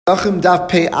Achim Daf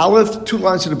Pei Aleph, 2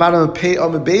 lines to the bottom of Pei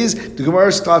Amud Beis. The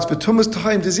Gemara starts for Tumas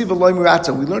Tahim Deziva Loy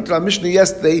Miratza. We learned in our Mishnah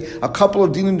yesterday a couple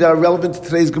of dinim that are relevant to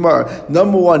today's Gemara.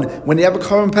 Number one, when you have a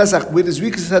Korban Pesach, where the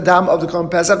Zrikas Hadam of the Korban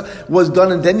Pesach was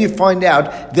done, and then you find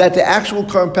out that the actual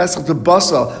Korban Pesach, the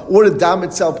basa or the dam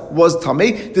itself, was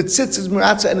tamei, the tzitz is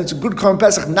Miratza, and it's a good Korban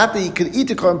Pesach. Not that you can eat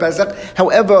the Korban Pesach,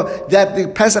 however, that the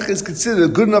Pesach is considered a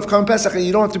good enough Korban Pesach, and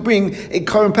you don't have to bring a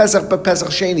Korban Pesach but Pesach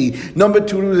Sheni. Number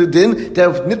two, the din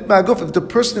that if the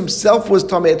person himself was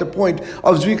tamei at the point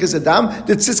of Zrikas Adam,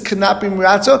 the tzitz cannot be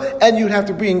Miratza, and you'd have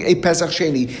to bring a Pesach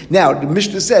Sheni. Now, the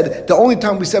Mishnah said, the only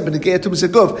time we said B'negei Tumas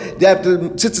Haguf that the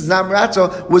tzitz is not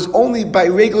Miratza was only by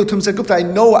regular Tumas Haguf. I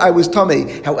know I was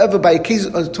tamei. However, by a case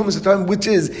of Tumas Haguf, which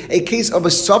is a case of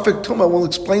a Suffolk Tumah, we'll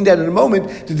explain that in a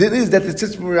moment, the din is that the tzitz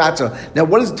is Miratza. Now,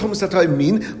 what does Tumas Haguf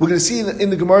mean? We're going to see in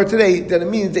the Gemara today that it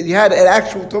means that you had an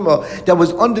actual Tumah that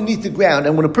was underneath the ground,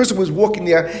 and when a person was walking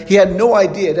there, he had no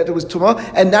idea that it was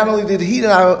Tumah, and not only did he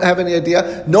not have any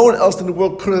idea, no one else in the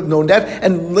world could have known that,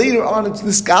 and later on it's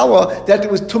the scholar that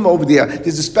there was Tumah over there.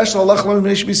 There's a special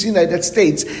halacha that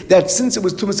states that since it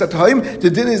was Tumas Hatayim, the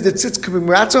din is that tzitz can be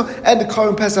Miratza, and the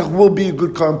Korban Pesach will be a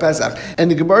good Korban Pesach.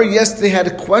 And the Gemara yesterday had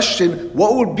a question,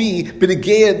 what would be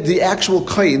B'negei the actual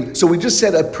Kohen? So we just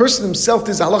said a person himself,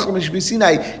 there's a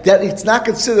halacha that it's not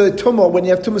considered a Tumah when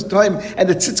you have Tumas Hatayim and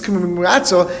the tzitz can be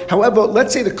Miratza. However,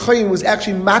 let's say the Kohen was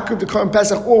actually makar the Korban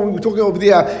Pesach, or we were talking over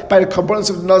there by the Karbanos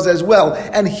of the Nazar as well,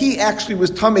 and he actually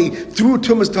was tamei through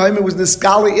Tumas Tahim. It was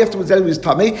Niskali afterwards that he was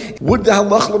tamei. Would the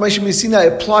halacha l'maishim Sinai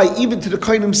apply even to the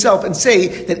Kohen himself and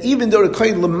say that even though the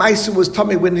Kohen l'maisa was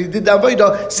tamei when he did the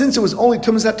avodah, since it was only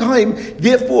Tumas Tahim,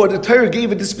 therefore the Torah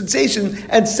gave a dispensation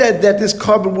and said that this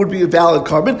carbon would be a valid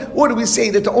carbon? Or do we say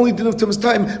that the only din of Tumas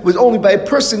Tahim was only by a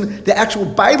person, the actual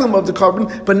bailam of the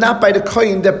carbon, but not by the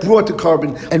Kohen that brought the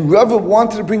carbon? And Rava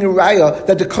wanted to bring a raya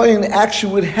that the Kohen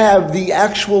actually would have the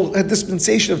actual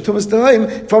dispensation of Tumas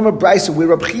Tahim from a brisa where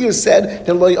Rabbi Chia said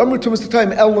that Lo Yamru Tumas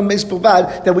Tahim El Lameis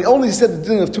Bilvad, that we only said the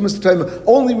din of Tumas Tahim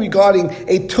only regarding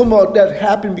a tumah that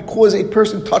happened because a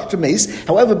person touched a mace.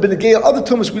 However, B'negei other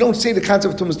tumas we don't say the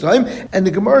concept of Tumas Tahim, and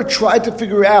the Gemara tried to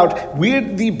figure out where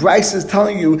the brisa is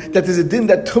telling you that there's a din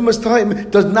that Tumas Tahim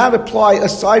does not apply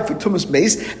aside for Tumas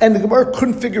mace, and the Gemara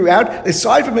couldn't figure out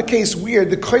aside from a case where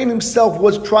the Kohen himself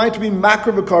was trying to be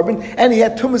makar of a carbon and he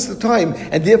had Tumas Tahim,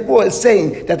 and therefore it's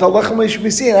saying that the halacha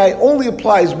l'maishim only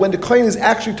applies when the Kohen is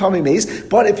actually tamei mace.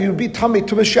 But if he would be tamei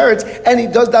Tumas sheretz and he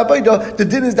does the avodah, the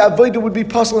din is that avodah would be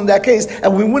possible in that case,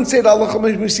 and we wouldn't say that halacha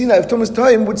l'maishim if Tumas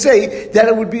Tahim would say that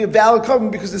it would be a valid carbon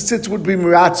because the tzitz would be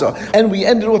Miratza. And we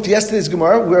ended off yesterday's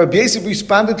Gemara where Rabbi Yosef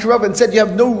responded to Rav and said you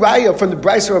have no raya from the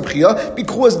brisa of Rabbi Chia,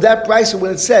 because that brisa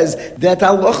when it says that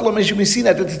halacha l'maishim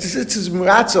that the tzitz is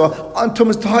Miratza on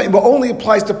Tumas Tahim but only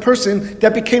applies to person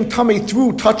that became tamei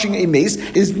through touching a mace,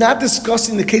 is not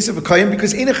discussing the case of a Kohen,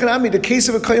 because in the case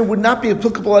of a Kohen would not be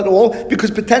applicable at all,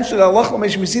 because potentially the halacha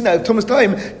l'maishim of Tumas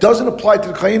Tahim doesn't apply to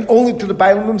the Kohen, only to the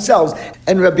bailam themselves.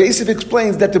 And Rabbi Yosef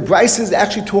explains that the brisa is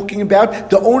actually talking about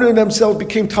the owner themselves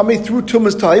became tamei through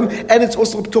Tumas Tahim, and it's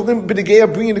also talking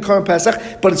b'negei bringing the Korban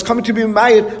Pesach, but it's coming to be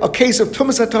a case of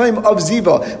Tumas Tahim of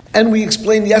Ziva. And we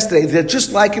explained yesterday that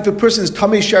just like if a person is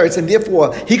tamei sheretz and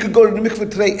therefore he could go to the mikveh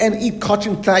today and eat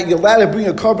kachim tonight, you're allowed to bring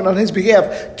a carbon on his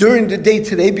behalf during the day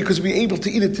today because we're able to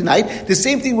eat it tonight. The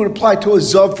same thing would apply to a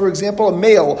zav, for example, a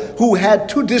male who had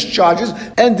 2 discharges,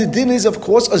 and the din is, of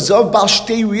course, a zav bal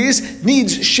shtei riyos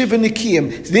needs shiva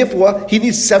nikiyim. Therefore, he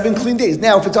needs 7 clean days.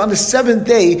 Now, if it's on the 7th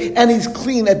day and he's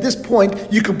clean at this point,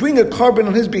 you could bring a carbon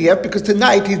on his behalf because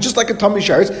tonight he's just like a tamei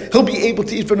sheretz. He'll be able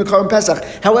to eat from the Korban Pesach.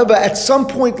 However, at some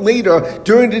point later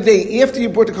during the day after you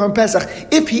brought the Korban Pesach,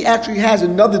 if he actually has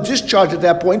another discharge at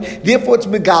that point, therefore it's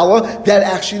megala that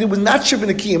actually there was not shiva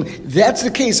nikiyim. That's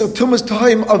the case of Tumas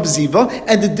Tahim of Ziva,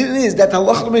 and the din is that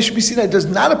halacha l'maishim does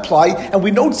not apply, and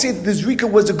we don't say that the Zrika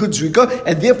was a good Zrika,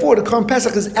 and therefore the Korban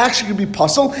Pesach is actually going to be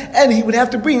puzzle, and he would have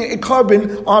to bring a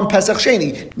carbon on Pesach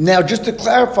Sheni. Now, just to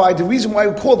clarify, the reason why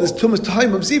we call this Tumas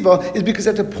Tahim of Ziva is because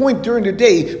at the point during the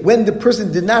day when the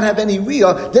person did not have any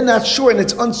riyah, they're not sure and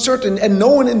it's uncertain, and no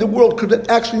one in the world could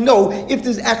actually know if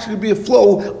there's actually going to be a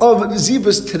flow of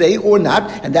Zivas today or not,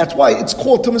 and that's why it's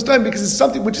called Tumas Tahim, because it's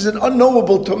something which is an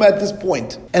unknowable Tumah at this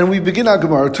point. And we begin our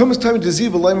Gemara. Tumas Tahim of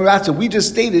Ziva Lo Miratza. We just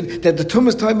stated that the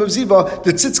Tumas Tahim of Ziva,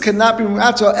 the tzitz cannot be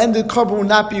Miratza and the carbon will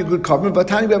not be a good carbon. But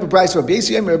Tani we have a brayso.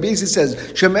 Rabbi Yosef says,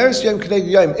 Shemeres Yom Kedei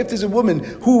Yom. If there's a woman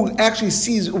who actually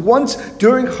sees once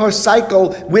during her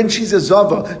cycle when she's a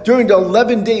zava, during the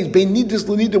 11 days, Beinidus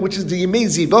Lunida, which is the Yemei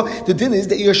Ziva, the din is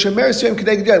that you're Shemeres Yom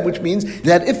Kedei Yom, which means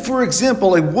that if, for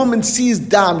example, a woman sees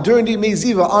dam during the Yemei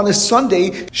Ziva on a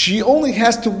Sunday, she only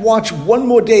has to watch one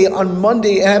more day on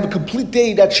Monday and have a complete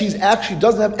day that she's actually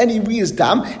doesn't have any riyas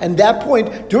dam, and that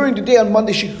point, during the day on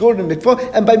Monday, she could go to the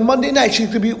mikvah, and by Monday night, she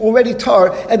could be already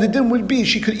tar, and the din would be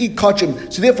she could eat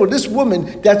kachim. So therefore, this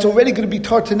woman that's already going to be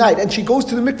tar tonight, and she goes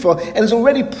to the mikvah, and is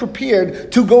already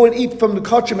prepared to go and eat from the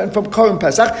kachim and from Karim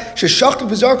Pesach, sheshachtu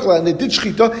v'zarkala, and they did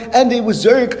shchita, and they was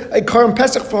zerk a Karim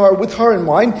Pesach for her with her in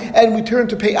mind, and we turn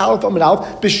to pay Aleph Amid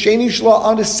Aleph, b'sheni shla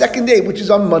on the second day, which is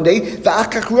on Monday,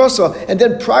 v'achach rasa, and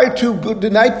then prior to the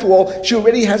nightfall, she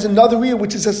already has another riyah,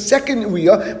 which is a second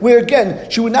riyah, where again,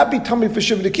 she would not be tummy for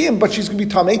Shiva Nekiyim, but she's going to be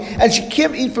tummy, and she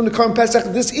can't eat from the Karim Pesach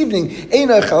this evening.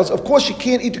 Of course, she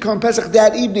can't eat the Karim Pesach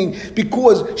that evening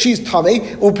because she's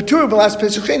tummy, or Petur B'las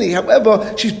Pesach Sheni.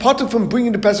 However, she's parted from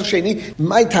bringing the Pesach Sheni.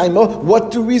 My timer,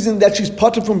 what's the reason that she's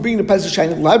parted from bringing the Pesach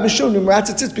Sheni?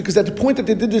 Because at the point that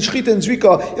they did the Shechita and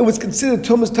Zrika, it was considered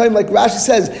Tumas time, like Rashi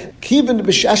says, Kivan the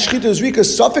B'shash Shechita and Zrika,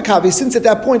 Safek Havi, since at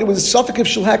that point it was a Safek if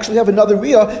she'll actually have another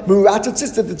Riyah, Muratzat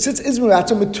Tzitz, that the Tzitz is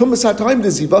Muratzat, with Tumas HaTaim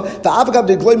Deziva, the Avagav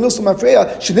de Gloy Milsum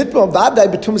Afreya, Shenitma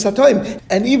Vadai B'Tumas HaTaim.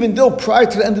 And even though prior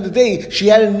to the end of the day, she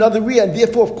had another Riyah, and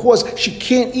therefore, of course, she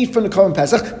can't eat from the Karim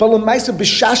Pesach, but L'maisa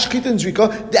B'shash Shechita and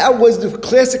Zrika, that was the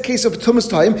classic case of Tumas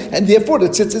time, and therefore the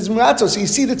Tzitz is Muratzat. So you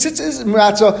see the Tzitz is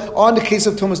Muratzat on the case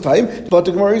of Tumas time, but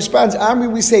the Gemara responds,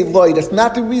 Amri, we say, Loi, that's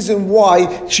not the reason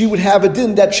why she would have a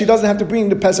din that she doesn't have to bring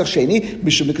the Pesach Sheni,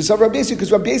 because Rabbi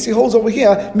Yossi holds over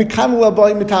here, Mikan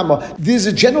L'Abai Mitama. There's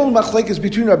a general machlekes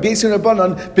between Rabbi Yossi and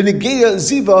Rabbanan, B'negeya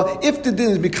Ziva, if the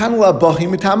din is Mikan L'Abai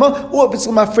Mitama, or if it's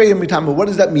L'Mafreya Mitama. What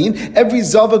does that mean? Every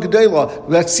Zava Gedela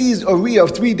that sees a riyah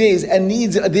of 3 days and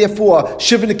needs, therefore,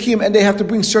 Shiva Nekim, and they have to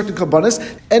bring certain kabbanas,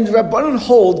 and Rabbanan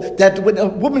hold that when a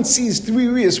woman sees 3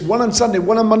 riyahs, one on Sunday,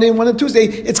 one on Monday, and one on Tuesday,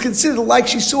 it's considered like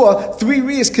she saw 3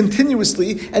 riyahs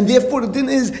continuously, and therefore the din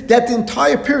is that the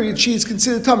entire period she is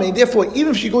considered tummy. Therefore, even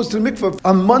if she goes to the mikveh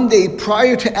on Monday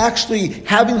prior to actually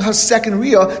having her second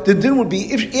riyah, the din would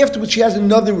be if afterwards she has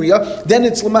another riyah, then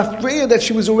it's l'mafreya that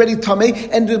she was already tummy,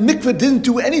 and the mikveh didn't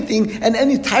do anything, and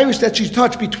any tyrus that she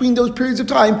touched between those periods of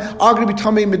time are going to be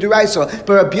tummy midiraisa.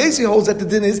 But Rabbi Yossi holds that the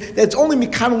din is that it's only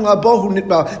mikan labohu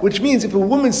nitma, which means if a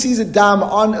woman sees a dam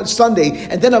on Sunday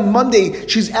and then on Monday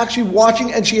she's actually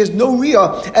watching and she has no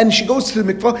riyah and she goes to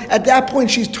the mikveh, at that point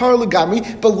she's tar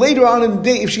legami. But later on in the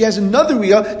day, if she has another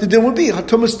riyah, the din would be her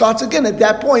tumah starts again at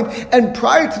that point. And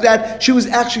prior to that, she was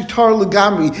actually tar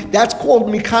legamri. That's called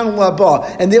mikan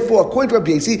laba. And therefore, according to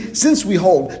Rabbi Yossi, since we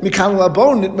hold mikan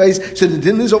laba, so the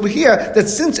din is over here that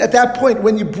since at that point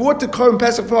when you brought the Karim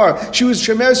Pesach for her, she was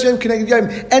shemer yom keneged yom,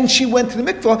 and she went to the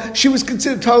mikveh, she was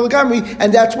considered tar legamri.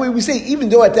 And that's why we say, even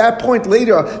though at that point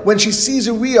later, when she sees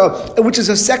a riyah, which is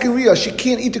a second riyah, she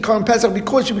can't eat the Karim Pesach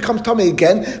because she becomes tummy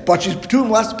again, but she's doing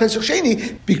last Pesach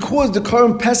Sheni because the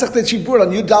Karim Pesach that she brought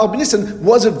on Yudal B'Nisan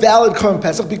was a valid Karim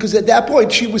Pesach, because at that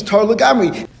point she was tar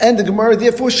legamri. And the Gemara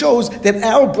therefore shows that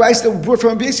our bris that we brought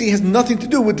from Rabbi Yossi has nothing to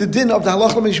do with the din of the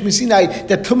halacha Sinai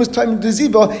that Tumas time in the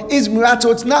ziva is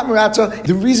Meratza, it's not Meratza.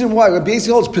 The reason why Rabbi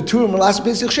Yossi holds Peturim last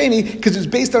Pesach Sheni because it's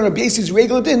based on Rabbi Yossi's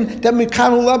regular din that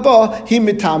Mikanu Laba he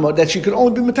mitama, that she could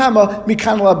only be mitama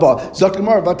Mikanu Laba. Zok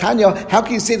Gemara Vatanya, how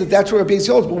can you say that that's what Rabbi Yossi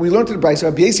holds? But we learned in the bris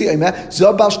Rabbi Yossi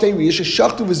Zav Bal Shtei Riyah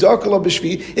Shachtu V'Zarkala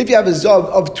B'Shvi. If you have a zav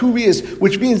of 2 riyahs,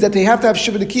 which means that they have to have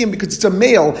Shiva Nekiyim because it's a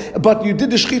male, but you did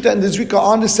the Shechita and the Zrika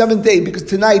on the 7th day because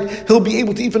tonight he'll be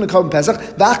able to eat from the Karim Pesach,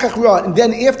 and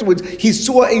then afterwards he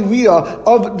saw a riyah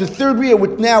of the 3rd riyah,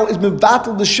 which now is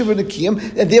mevatel the Shiva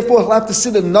Nekiyim, and therefore he'll have to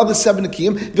sit another 7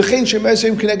 Nekiyim.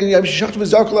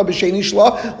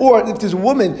 Or if there's a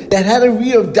woman that had a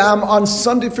riyah of dam on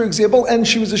Sunday, for example, and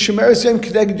she was a Shemer Yom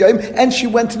Keneged Yom, and she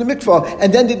went to the mikvah,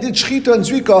 and then they did Shechita and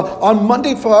Zrika on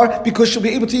Monday for her because she'll be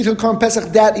able to eat her Karim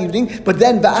Pesach that evening, but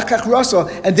then va'achach rasa,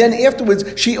 and then afterwards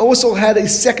she also had a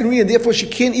second riyah, and therefore she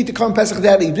can't eat the Karim Pesach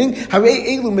that evening.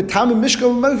 Harei elu mitam mishka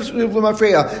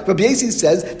l'mafreya. Rabbi Yossi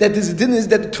says that there's a din is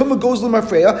that the tumah goes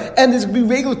l'mafreya, and there's going to be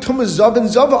regular tumah zav and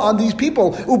zava on these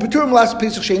people. U'beturim last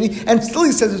Pesach Sheni, and still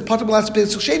he says it's patam last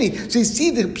Pesach Sheni. So you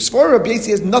see the Svar Rabbi Yossi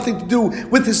has nothing to do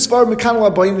with his Svar Mekan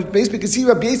L'Abayim Nitbeis, because he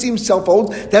Rabbi Yossi himself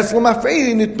holds that's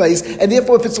l'mafreya Nitbeis, and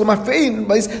therefore if it's l'mafreya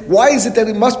Nitbeis, why is it that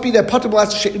it must be that patam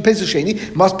last Pesach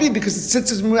Sheni? Must be because it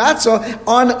sits as Muratza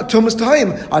on Tumas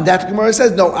Tahim. On that Gemara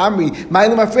says no Amri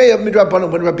Ma'ilum Afreya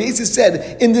Midrabanan. When Rabbi Yossi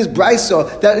said in this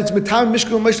brisa that it's Mitam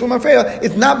Mishkan Mishlam Afreya,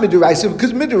 it's not Midraisa,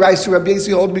 because Midraisa Rabbi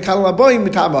Yossi holds Mikal Laboyim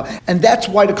Mitama, and that's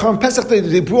why the Karim Pesach that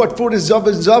they brought for the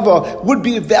Zava would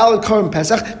be a valid Karim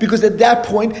Pesach, because at that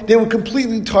point they were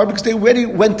completely tar because they already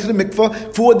went to the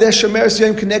mikvah for their Shemer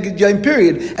Yom Keneged Yom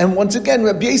period. And once again,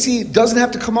 Rabbi Yossi doesn't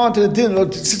have to come on to the din or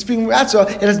to being Ratza.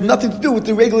 It has nothing to do with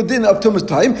the regular din of Tumas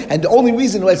time, and the only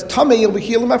reason why it's Tamei over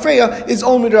here L'Mafreya is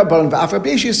only Rabbanan. V'af Rabbi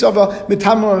Yossi Sava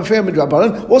Mitam Mitam Mafreya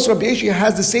Midrabanan. Also, Rabbi Yosi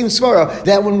has the same svara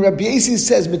that when Rabbi Yosi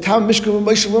says Mitam Mishkan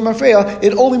Moshe Mafreya,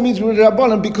 it only means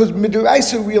Midrabanan because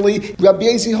Midraisa really Rabbi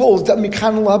Yosi holds that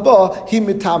Mikan Laba he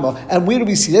Mitama. And where do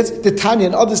we see that? The Tanya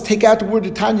and others take out the word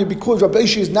the Tanya because Rabbi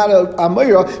Yosi is not a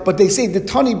Amira, but they say the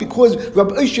Tani because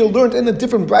Rabbi Yosi learned in a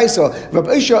different brisa.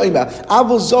 Rabbi Yosi Ima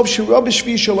Avol Zav Shirab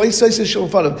Shvi Shalai Saisa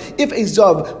Shalfanav. If a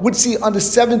Zav would see on the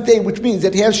seventh day, which means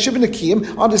that he has Shiva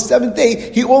Nakim, on the seventh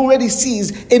day he already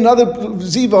sees another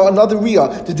Ziva, another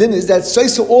Riyah. The din is that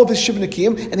Saisa all of his Shiva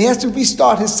Nakim and he has to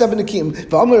restart his 7 Nakim. Rabbi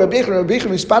Yosi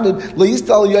responded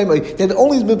that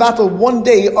only is mevatel one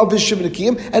day of his Shiva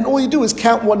Nakim, and all you do is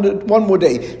count one more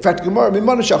day. In fact, Gemara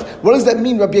what does that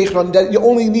mean, Rabbi Yochanan, that you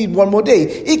only need one more day?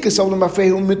 If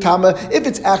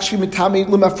it's actually mitame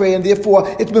l'mafrei, and therefore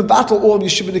it's mevatel all of your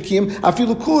Shiva Nakim, I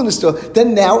feel cool,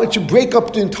 then now it should break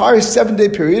up the entire 7-day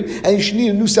period, and you should need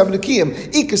a new 7 Nakim. And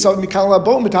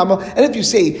if you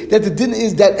say that the din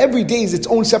is that every day is its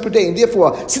own separate day, and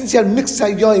therefore, since you had mixed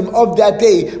yom of that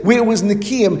day where it was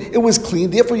Nakim, it was clean,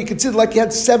 therefore you consider like you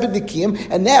had 7 Nakim,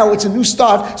 and now it's a new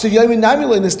start, so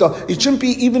it shouldn't be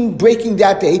even breaking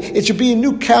that day, it should be a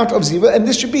new count of Ziva, and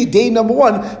this should be day number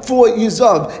 1 for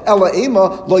Yizav.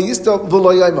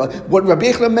 What Rabbi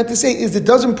Yochanan meant to say is it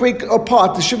doesn't break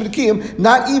apart the Shiva Nakim,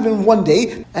 not even one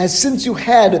day, as since you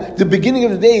had the beginning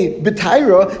of the day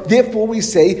B'taira, therefore we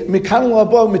say Mikan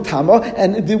Laba Mitama,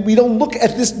 and we don't look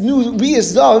at this new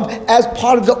Riyas Zav as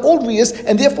part of the old Riyas,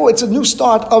 and therefore it's a new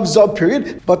start of Zav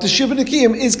period, but the Shiva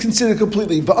Nakim is considered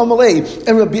completely. And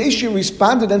Rabbi Yosi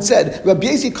responded and said, Rabbi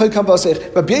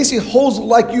Yosi holds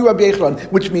like you, Rabbi Yochanan,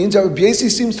 which means that Rabbi Yosi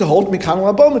seems to hold Mikan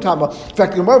Laba Mitama. In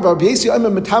fact, Rabbi Yosi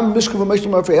Mitam Mishkav Moshe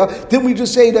Mafreya. Didn't we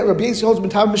just say that Rabbi Yosi holds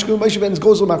Mitam Mishkav Moshe and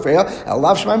goes Mafreya?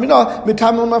 Allah Shema Mina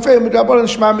Mitam Mafreya Midrabanan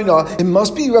Shema Mina. It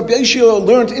must be Rabbi Yosi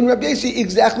learned in Rabbi Yosi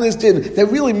exactly as did that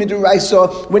really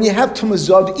Midraisa, when you have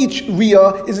Tumazav, each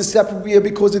Riyah is a separate Riyah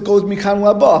because it goes Mikan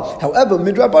Laba. However,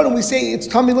 Midrabanan we say it's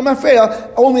Tami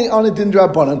Mafreya only on a Din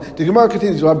Drabanan. The Gemara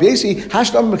continues, Rabbi Yosi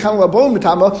Hashtam Mikan Laba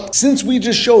Mitama. Since we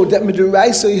just showed that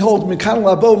Midraisa he holds Mikan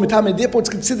Laba Mitama, and therefore it's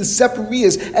considered separate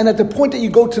Riyahs, and at the point that you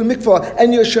go to the mikvah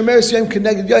and you're Shemer Yom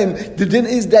Keneged Yom, the din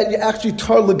is that you actually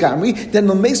tar legamri. Then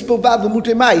the Meis Bilvad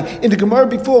Lemute Mai. In the Gemara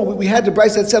before, we had the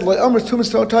brayso that said like Amr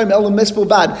Tumas Time El Meis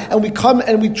Bilvad, and we come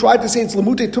and we tried to say it's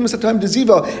Lemute Tumas Time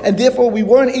Deziva, and therefore we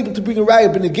weren't able to bring a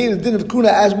raya but negate the din of Kuna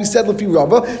as we said Lefi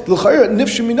Rava. L'chayra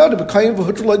Nifsheminada B'Kayim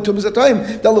V'Hutrulad Tumas Time.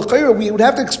 That l'chayra we would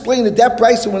have to explain that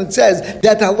brayso when it says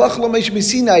that the Halach Lamesh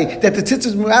Misinai that the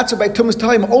tzitzis Muratza by Tumas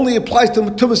Time only applies to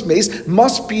Tumas Meis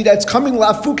must be that's coming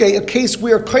Lafuke, a case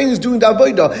where Kain is doing the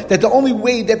avodah, that the only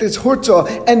way that this Hurtza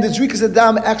and the Zrikas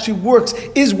Adam actually works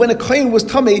is when a Kain was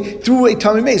tummy through a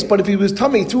tummy mace. But if he was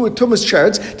tummy through a tumas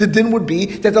sheretz, the din would be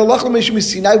that the Halach Lamesh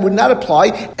Sinai would not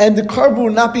apply and the carbon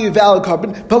would not be a valid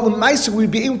carbon. But Lamaisa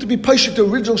would be able to be pushed to the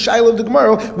original Shiloh of the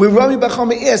Gemara, where Rami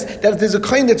Bachama asked that if there's a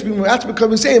Kain that's being Murat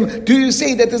B'Karbon Seim, do you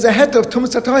say that there's a het of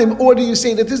Tumas Hatayim, or do you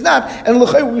say that there's not? And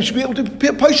we should be able to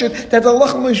push it that the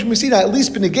Halach Lamesh Sinai, at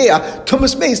least B'Negeya,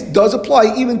 Tumas Mace does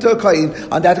apply even to a Kain.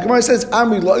 On that, the Gemara says,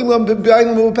 Amri Lo'ilam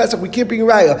B'Bayim Pesach. We can't bring a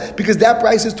raya because that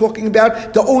price is talking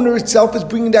about the owner itself is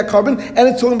bringing that carbon, and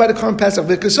it's talking about the carbon Pesach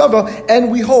v'Kasava.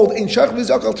 And we hold in Shach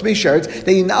v'Zakal Tamei Sheretz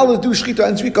that you're not allowed to do Shchita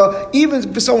and Zrika even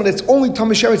for someone that's only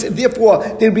Tamei Sheretz, and therefore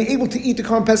they'll be able to eat the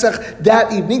carbon Pesach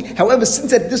that evening. However,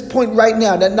 since at this point right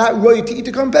now they're not ready to eat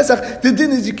the carbon Pesach, the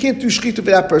din is you can't do Shchita for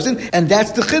that person, and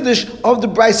that's the Chiddush of the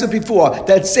brisa before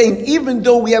that's saying even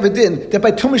though we have a din that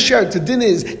by Tamei Sheretz the din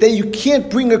is that you can't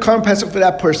bring a carbon Pesach for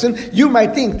that person. You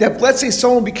might think that if, let's say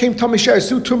someone became Tamei Sheretz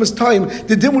through Tumas Time,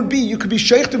 the din would be you could be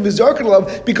Sheikh to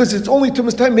Vizarkalav because it's only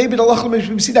Tumas Time. Maybe the Halach Lamesh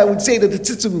would say that the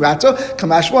tzitzis Maratza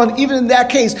Kamashwan. Even in that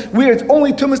case where it's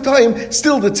only Tumas Time,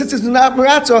 still the tzitzis is not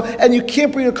Maratza, and you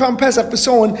can't bring a carbon Pesach for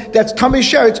someone that's Tamei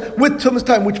Sheretz with Tumas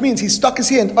Time, which means he stuck his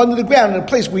hand under the ground in a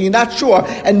place where you're not sure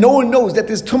and no one knows that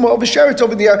there's Tumah of a Sheretz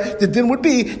over there. The din would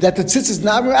be that the tzitzis is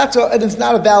not Maratza and it's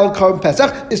not a valid carbon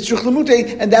Pesach. It's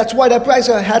Shchuchlamute, and that's why that price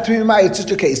had to be made in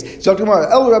such a case. So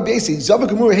El Rabbi Yosi,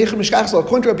 according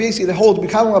to Rabbi Yosi, that holds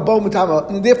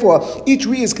and therefore each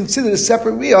Riyah is considered a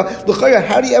separate Riyah. L'chayra,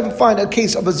 how do you ever find a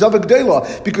case of a Zavak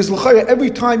Deila? Because L'chayra, every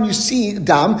time you see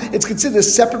Dam, it's considered a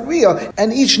separate Riyah,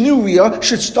 and each new Riyah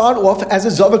should start off as a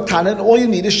Zavak Tana, and all you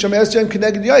need is Shemer Yom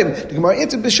Keneged Yom. The Gemara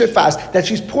answered B'Shir fast that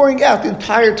she's pouring out the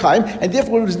entire time, and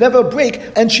therefore it was never a break,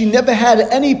 and she never had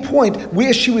any point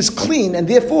where she was clean, and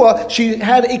therefore she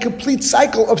had a complete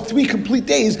cycle of 3 complete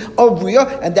days of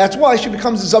Riyah, and that's why she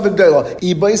becomes a Zavak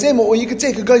Deila. Or you could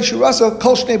take a guy Shirasa,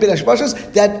 Kol Shnei Ben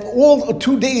Hashbashas, that all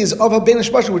 2 days of her Ben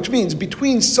Hashbashas, which means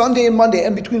between Sunday and Monday,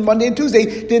 and between Monday and Tuesday,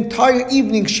 the entire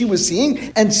evening she was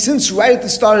seeing, and since right at the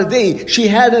start of the day, she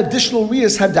had an additional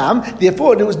Riyas Hadam,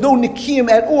 therefore there was no Nikiyim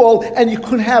at all, and you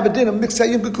couldn't have a din of Mixed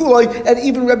Yom Kippur, and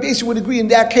even Rabbi Yossi would agree in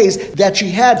that case that she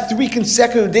had 3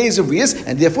 consecutive days of Riyas,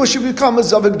 and therefore she would become a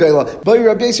Zavik Gdoila. But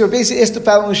Rabbi Yossi asked the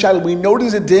following shadow. We know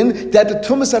there's a din that the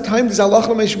Tumas at time is Allah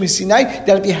Sinai,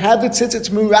 that if you have the tzitz, it's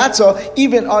Muratza,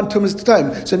 even on Tumas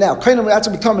time. So now, Kain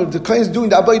Muratza B'tamid, if the Kain is doing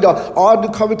the Abayda, or the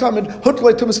Kavitamid,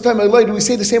 Hutlai Tumas time, do we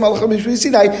say the same Allah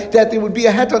Sinai, that there would be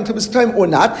a het on Tumas time or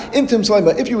not? In Tim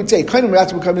Salima, if you would say, Kain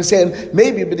Muratza B'tamid, saying,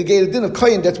 maybe but the din of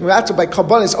Kain that's Muratza by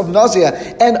Karbanis of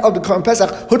Nazia and of the Karban Pesach,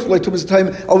 Hutlai Tumas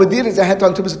time, over there is a het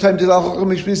on Tumas time,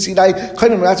 Allah Sinai,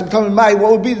 Kain Muratza B'tamid,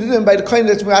 what would be the din by the Kain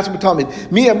that's Muratza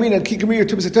B'tamid? Mi Amrina, Kikamir,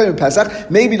 Tumas time Pesach,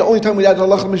 maybe the only time we had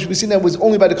Allah was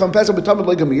only by the Karban Pesach, but Tamid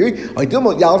like Amir. I don't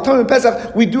know. Yalav Tamid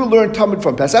Pesach. We do learn Tamid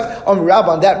from Pesach. On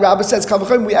Rabban, that Rabba says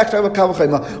Kavachim. We actually have a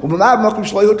Kavachim.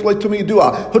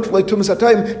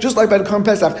 Just like by the Karban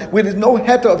Pesach, where there's no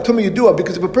heta of Tumah Yedua,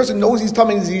 because if a person knows he's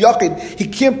Tamid, he's a Yachid, he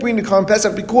can't bring the Karban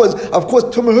Pesach because, of course,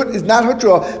 Tumah Hut is not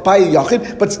Hutra by a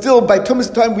Yachid, but still by Tumah's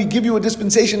time we give you a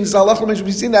dispensation. This Allah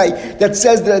that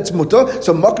says that it's Mutter.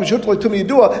 So Makim Shut like Tumah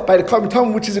Yedua by the Karban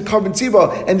Tumah, which is a Karban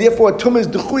Tziba, and therefore Tumah is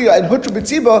Dechuya and Hutra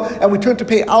B'Tziba, and we turn to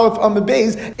pay Aleph on the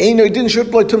base. Ain't no din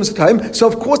should by Tumas time. So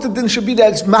of course the din should be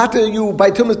that it's matter you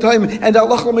by Tumas time, and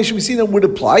Allah would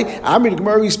apply. Amir the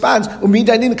Gemara responds,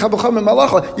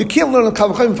 you can't learn a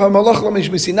Kavachim from Allah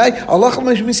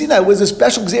was a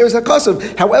special Xeris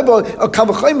HaKasav. However, a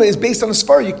Kavachim is based on a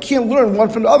spar. You can't learn one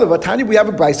from the other. But Tanya, we have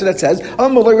a brisa that says, Rabbi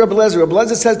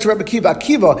Lezer says to Rabbi Kiva,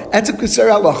 Etzim Kisar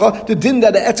Halacha, the din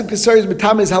that the Etzim Kisar is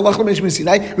Mitam is Halacha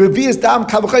Sinai, Revi'as Dam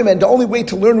Kavachim, and the only way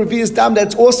to learn Revi'as Dam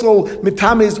that's also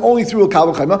Mitam is only through a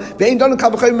Kavachim. They ain't done a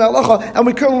Kavachim Halacha, and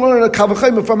we currently learn a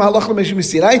Kavachim from Halacha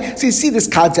Sinai. So you see this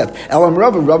concept. Elam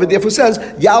Rava therefore says,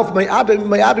 Yalf my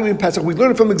Adam in Pesach. We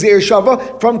learn it from Xer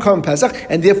Shava, from Karban Pesach,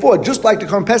 and therefore, just like the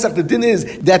Karban Pesach, the din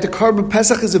is that the Karban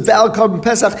Pesach is a valid Karban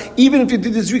Pesach, even if you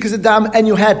did the Zrikas Adam and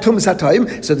you had Tumas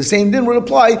HaTayim. So the same din would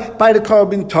apply by the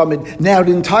Karban Tamid. Now,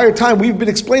 the entire time we've been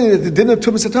explaining that the din of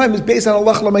Tumas HaTayim is based on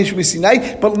Halacha L'Meishim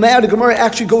Sinai, but now the Gemara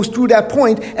actually goes through that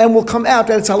point and will come out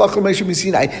that it's Halacha L'Meishim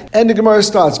Sinai. And the Gemara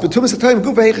starts, but Tumas HaTayim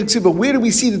Gufa Heichik Siba. Where do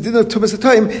we see the din of Tumas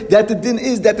HaTayim? That the din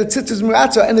is that the tzitz is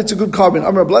Muratza and it's a good carbon.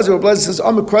 Amar Blazer says,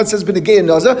 Amar Krad says, B'negei and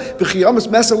Nazar, B'chiyamas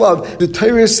Mesalav. The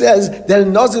Torah says that a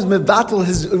Nazar is mevatel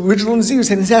his original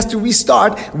Nazirus and he has to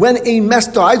restart when a mess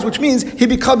dies, which means he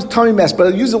becomes Tami mess. But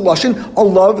I'll use a Lashon, a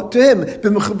love to him.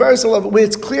 B'mechaberes a love, where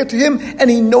it's clear to him and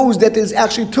he knows that there's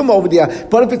actually Tumah over there.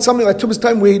 But if it's something like Tumah's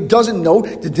time where he doesn't know,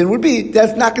 the din would be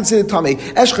that's not considered Tami.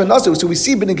 Eshcha Nazar, so we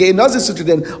see B'negei and Nazar such a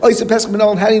din. Oysa Pesach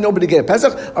B'nal, how do you know B'negei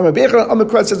Pesach? Amar Becher, Amar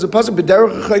Krad says the pasuk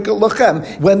B'derech Chaykel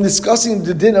Lachem. When discussing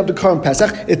the din of the Karban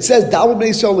Pesach, it says Dalad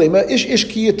B'nei Solema Ish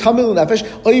Ki Tamil Nefesh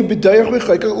Oy B'derech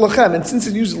Chaykel Lachem. And since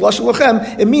it uses Lashon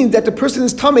Lachem, it means that the person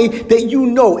is Tami, that you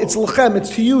know it's Lachem,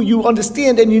 it's to you, you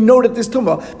understand and you know that there's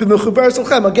Tumah. B'mechaberes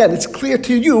Lachem, again, it's clear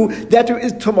to you that there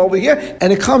is Tumah over here,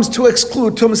 and it comes to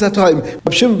exclude Tumas HaTayim.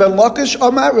 Rav Shimon ben Lakish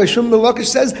Amar, Rav Shimon ben Lakish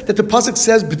says that the pasuk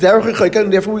says B'derech Chaykel,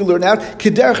 and therefore we learn out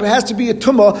K'derech, it has to be a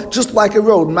Tumah just like a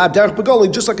road. Ma derech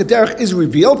B'gali, just like a derech is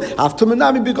revealed. Af Tumah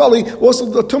Nami B'gali, also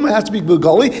the Tumah has to be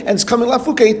B'gali, and it's coming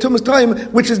Lafuke, Tumah's time,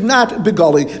 which is not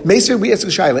B'gali. Meisver, we ask a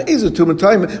Shaila, is it Tumah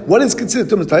time? What is considered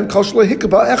Tumah time? Kol Shlo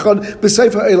Hikaba Echad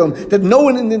B'Sefer Elam, that no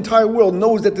one in the entire world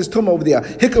knows that there's Tumah over there.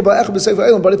 Hikaba Echad B'Sefer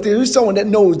Elam, but if there is someone that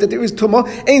knows that there is Tumah,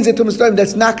 ain't it Tumah's time,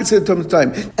 that's not considered Tumah's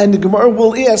time. And the Gemara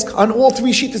will ask on all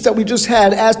three shittas that we just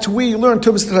had as to where you learn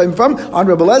Tumah's time from, on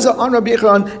Rabbi Lezer, on Rabbi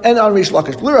Yechon, and on Reish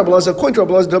Lakish. Rabbi Lezer, according to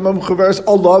Rabbi Lezer, Damam Chaveres,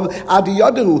 Allah, Adi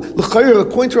Yadahu, L'chayr,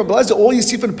 according to Rabbi Lezer, all you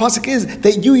see from the pasuk is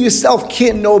that you yourself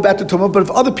can't know about the Tumah, but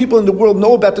if other people in the world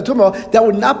know about the Tumah, that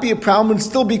would not be a problem and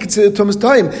still be considered Tumah's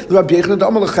time. Rabbi Yechon,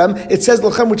 Damam Lechem, it says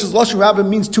Lechem, which is Lashon Rabbah,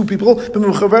 means two people, but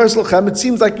Chaveres Lechem, it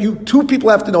seems like you two people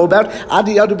have to know about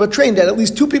Adi Yadahu, but trained that at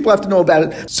least two people have to know about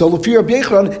it. So Lefir Rabbi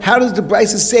Yechon, how does the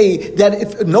Brisa say that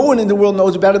if no one in the world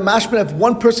knows about it, mashman, if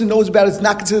one person knows about it, it's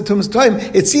not considered Tumah's time?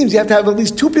 It seems you have to have at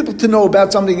least two people to know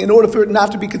about something in order for it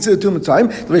not to be considered Tumah's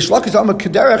time. You should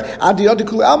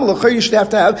have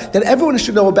to have that everyone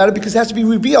should know about it because it has to be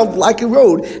revealed like a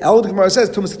road. El Gemara says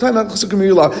Tumah's time.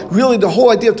 Really, the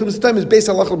whole idea of Tumah's time is based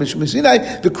on Lachal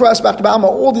Sinai. The cross back to Bama,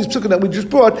 all these psukim that we just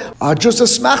brought are just a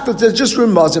smach that they're just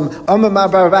remazim.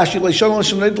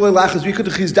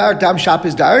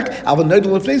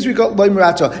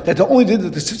 That the only did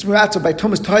that the sitz miratza by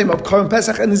Tumah's time of Karban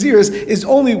Pesach and Naziris is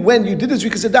only when you did the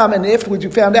Zrikas Adam and afterwards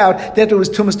you found out that there was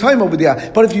Tumah's time over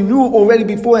there. But if you knew already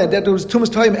beforehand that there was Tumah's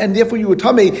time and therefore you were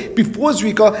Tameh before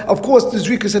Zrika, of course the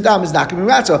Zrikas Adam is not going to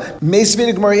be miratza. Meis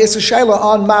Vedic Gemara Yesa Shaila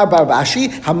on Mar Bar Vashi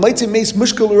Hamaitze Meis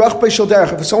Mushkal Urach by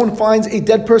Shalderach. If someone finds a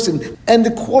dead person, and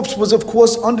the corpse was of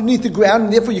course underneath the ground,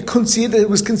 and therefore you couldn't see it, it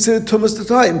was considered tumas to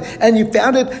time, and you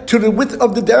found it to the width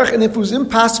of the derech, and if it was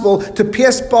impossible to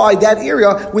pass by that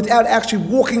area without actually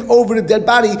walking over the dead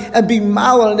body and being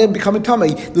mal and then becoming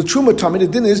tummy, the truma tummy, the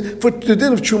din is for the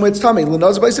din of truma it's tummy.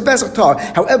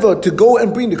 However, to go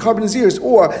and bring the carbon ears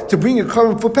or to bring a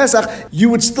carbon for Pesach, you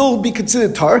would still be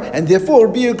considered tar, and therefore it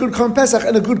would be a good carbon Pesach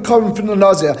and a good carbon for the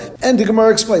nazir. And the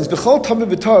Gemara explains, "V'chol tamei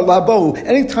v'tar labohu."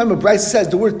 Anytime a brayso says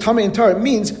the word tamei and tar, it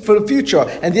means for the future,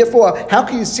 and therefore, how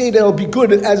can you say that it'll be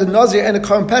good as a nazir and a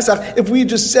carbon Pesach if we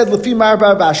just said lefi Mar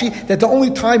Bar Bashi that the only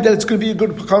time that it's going to be a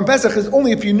good carbon Pesach is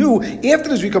only if you knew after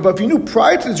the zrika, but if you knew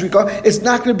prior to the zrika, it's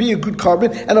not going to be a good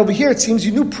carbon. And over here, it seems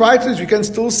you knew prior to the zrika and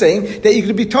still saying that you're going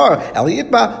to be tar.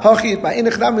 Eliyitma, hachi itma. In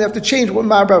the Chadam, we have to change what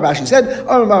Mar Bar Bashi said.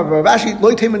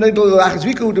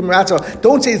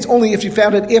 Don't say it's only if you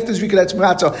found it after zrika that's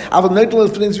meratza.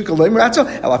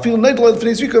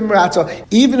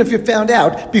 Even if you found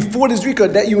out before the zrika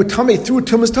that you were tummy through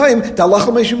tumas time, the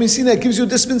halacha meishu misina gives you a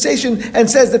dispensation and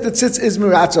says that the tzitz is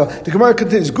meratza. The Gemara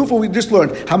continues. Gufa, we just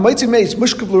learned.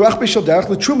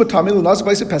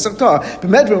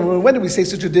 When do we say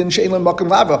such a din?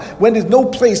 When there's no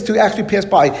place to actually pass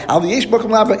by.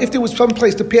 If there was some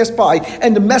place to pass by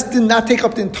and the mess did not take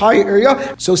up the entire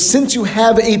area, so since you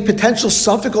have a potential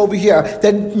suffix over here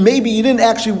that maybe you didn't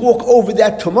actually walk over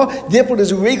that tumah, therefore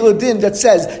there's a regular din that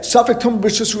says suffix tumah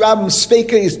b'shus rabim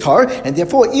sveika is tar, and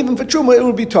therefore even for truma it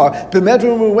will be tar.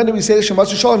 When do we say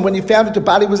shemasu shalom? When you found that the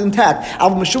body was intact,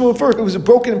 it was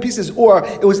broken in pieces, or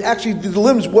it was actually the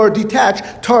limbs were detached,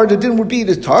 tar, the din would be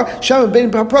this tar.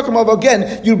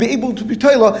 Again, you'll be able to be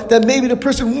toila that maybe the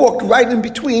person walked right in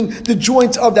between the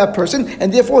joints of that person,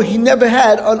 and therefore he never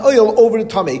had an oil over the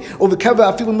tummy, over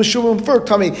keva afilu meshuvim for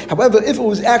tummy. However, if it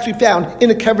was actually found in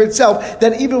the kever itself,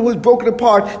 then even if it was broken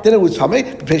apart, then it was tummy.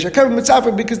 Because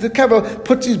the kever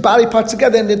puts these body parts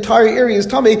together, and the entire area is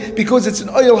tummy because it's an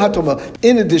oil hatoma.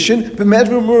 In addition,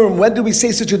 when do we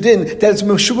say such a din that it's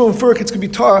meshuvim fur? It's going to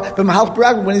be tar.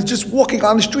 When he's just walking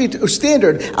on the street or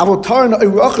standard,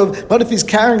 but if he's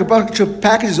carrying a bunch of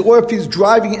packages or if he's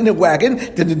driving in a wagon,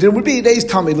 then the din would be that he's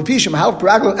tummy. It's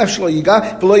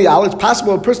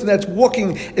possible a person that's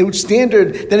walking a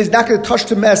standard that is not going to touch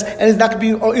the mess and is not going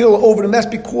to be oil over the mess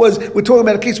because we're talking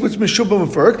about a case which is meshubim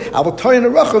and ferg.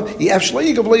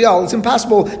 It's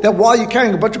impossible that while you're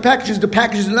carrying a bunch of packages, the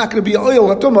packages are not going to be oil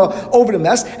over the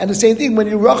mess. And the same thing when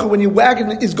your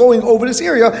wagon is going over this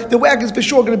area, the wagon is for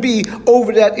sure going to be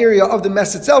over that area of the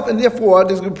mess itself, and therefore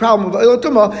there's going to be a problem with oil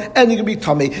tumah, and you're going to be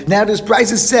tummy. Now this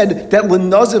price is said that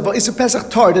l'naziv is a pesach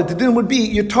tar, that the din would be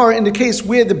your tar in the case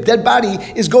where the dead body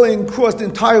is going across the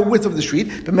entire width of the street.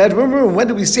 But when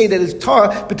do we say that it's tar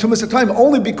b'tumas time?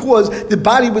 Only because the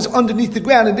body was underneath the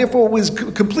ground and therefore it was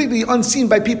completely unseen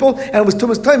by people, and it was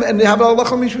tumas time, and they have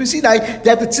halacha mishum sinai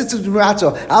that the tzitz is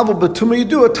meratza. Alva b'tumah you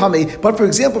do a tummy. But for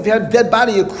example, if you had a dead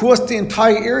body across the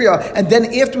entire area, and then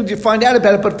afterwards you find out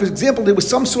about it, but for example there was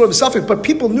some sort of suffix, but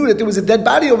people knew that there was a dead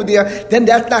body over there, then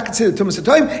that's not considered tumas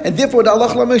time, and therefore the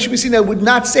halacha mishum sinai would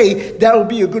not say that would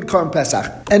be a good karm pesach.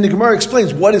 And the Gemara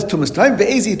explains what is tumas time.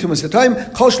 Ve'ezi tumas time.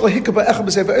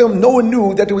 No one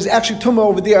knew that there was actually tumah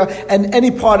over there in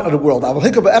any part of the world.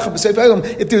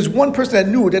 If there's one person that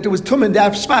knew that there was tumah in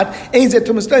that spot,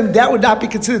 that would not be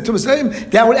considered tumas time.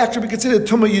 That would actually be considered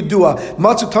tumah yidua.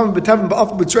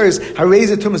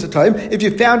 If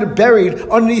you found it buried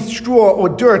underneath straw or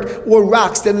dirt or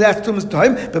rocks, then that's tumas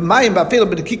time.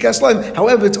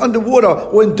 However, it's underwater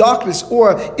or in darkness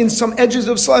or in some edges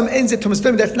of slime,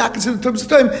 that's not considered tumas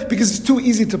time because it's too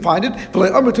easy to find it.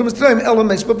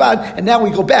 And now we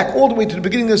go back all the way to the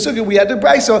beginning of the sugya. We had the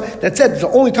brayso that said the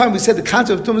only time we said the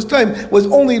concept of tumas time was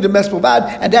only the mes bavad,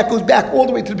 and that goes back all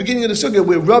the way to the beginning of the sugya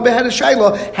where Rabbi had a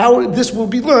shayla how this will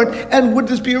be learned, and would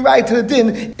this be a right to the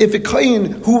din if a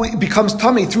kohen who becomes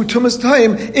tummy through tumas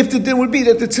time, if the din would be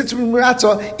that the tzitz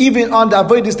meratza even on the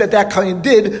avodas that kohen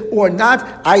did or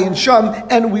not, ayin sham,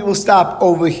 and we will stop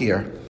over here.